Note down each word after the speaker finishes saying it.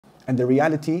And the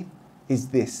reality is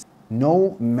this: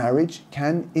 no marriage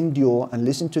can endure, and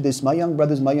listen to this, my young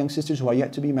brothers, my young sisters who are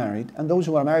yet to be married, and those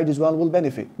who are married as well will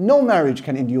benefit. No marriage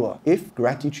can endure if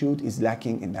gratitude is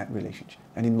lacking in that relationship.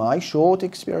 And in my short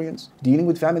experience dealing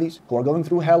with families who are going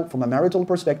through hell from a marital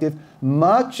perspective,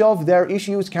 much of their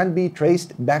issues can be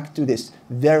traced back to this.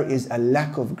 There is a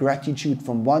lack of gratitude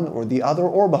from one or the other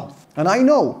or both. And I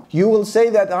know you will say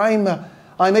that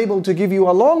I'm able to give you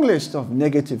a long list of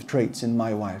negative traits in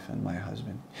my wife and my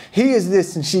husband. He is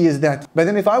this and she is that. But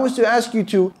then if I was to ask you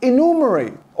to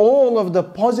enumerate all of the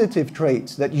positive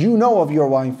traits that you know of your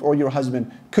wife or your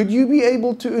husband, could you be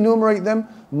able to enumerate them?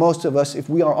 Most of us, if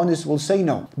we are honest, will say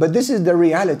no. But this is the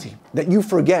reality that you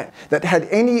forget, that had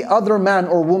any other man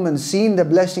or woman seen the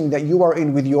blessing that you are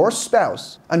in with your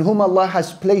spouse and whom Allah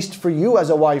has placed for you as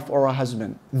a wife or a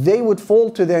husband, they would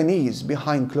fall to their knees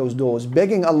behind closed doors,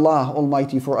 begging Allah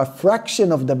Almighty for a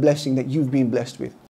fraction of the blessing that you've been blessed with.